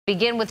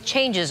Begin with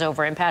changes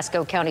over in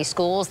Pasco County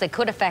schools that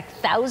could affect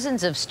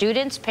thousands of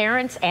students,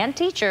 parents, and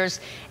teachers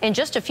in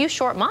just a few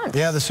short months.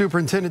 Yeah, the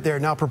superintendent there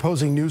now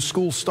proposing new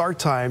school start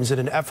times in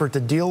an effort to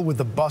deal with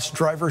the bus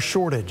driver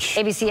shortage.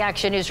 ABC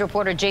Action News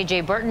reporter J.J.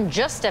 Burton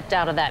just stepped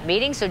out of that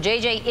meeting. So,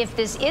 J.J., if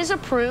this is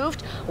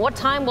approved, what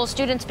time will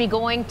students be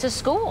going to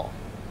school?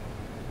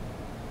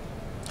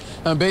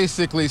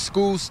 Basically,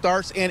 school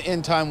starts and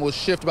end time will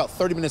shift about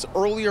 30 minutes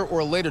earlier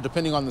or later,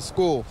 depending on the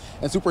school.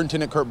 And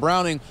Superintendent Kurt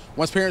Browning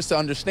wants parents to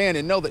understand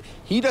and know that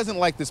he doesn't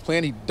like this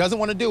plan. He doesn't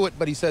want to do it,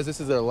 but he says this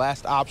is their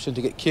last option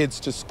to get kids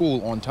to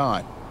school on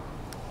time.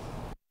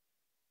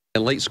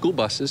 And late school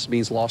buses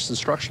means lost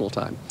instructional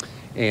time.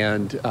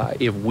 And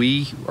if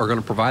we are going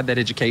to provide that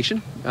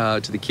education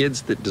to the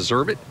kids that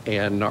deserve it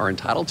and are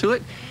entitled to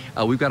it,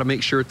 we've got to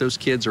make sure that those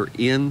kids are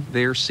in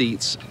their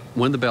seats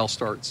when the bell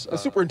starts.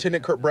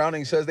 Superintendent Kurt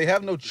Browning says they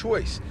have no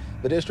choice.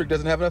 The district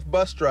doesn't have enough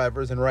bus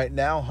drivers, and right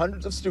now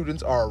hundreds of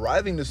students are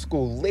arriving to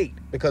school late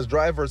because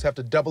drivers have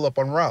to double up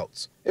on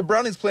routes. If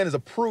Browning's plan is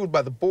approved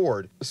by the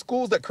board, the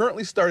schools that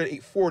currently start at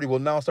 8:40 will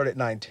now start at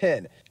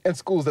 9:10, and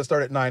schools that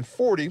start at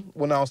 9:40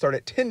 will now start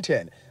at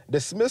 10:10.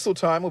 Dismissal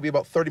time will be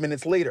about 30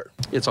 minutes later.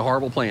 It's a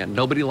horrible plan.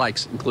 Nobody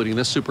likes it, including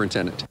this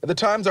superintendent. The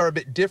times are a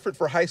bit different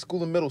for high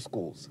school and middle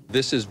schools.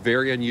 This is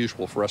very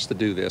unusual for us to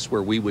do this,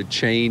 where we would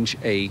change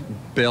a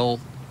bell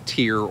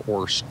tier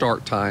or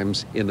start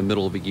times in the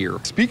middle of a year.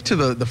 Speak to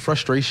the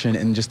frustration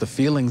and just the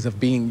feelings of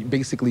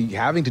basically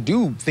having to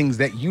do things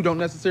that you don't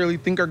necessarily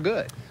think are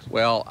good.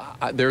 Well,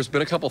 there's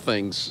been a couple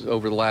things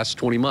over the last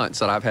 20 months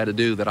that I've had to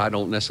do that I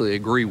don't necessarily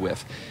agree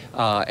with.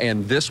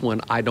 And this one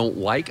I don't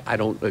like. I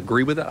don't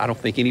agree with it. I don't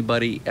think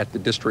anybody at the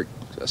district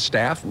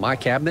staff, my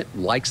cabinet,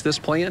 likes this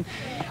plan.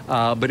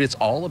 But it's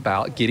all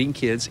about getting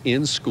kids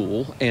in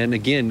school and,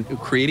 again,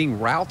 creating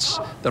routes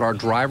that our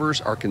drivers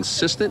are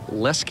consistent,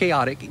 less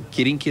chaotic,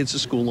 getting kids to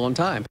school on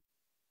time.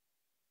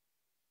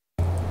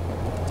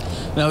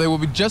 Now, they will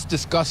be just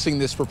discussing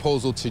this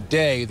proposal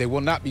today. They will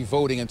not be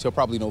voting until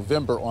probably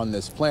November on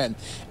this plan.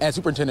 And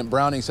Superintendent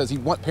Browning says he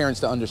wants parents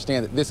to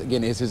understand that this,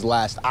 again, is his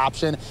last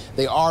option.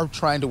 They are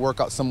trying to work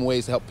out some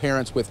ways to help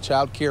parents with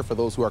child care for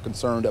those who are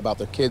concerned about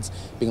their kids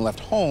being left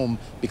home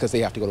because they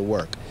have to go to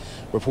work.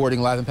 Reporting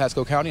live in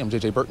Pasco County, I'm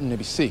J.J. Burton,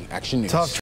 ABC Action News.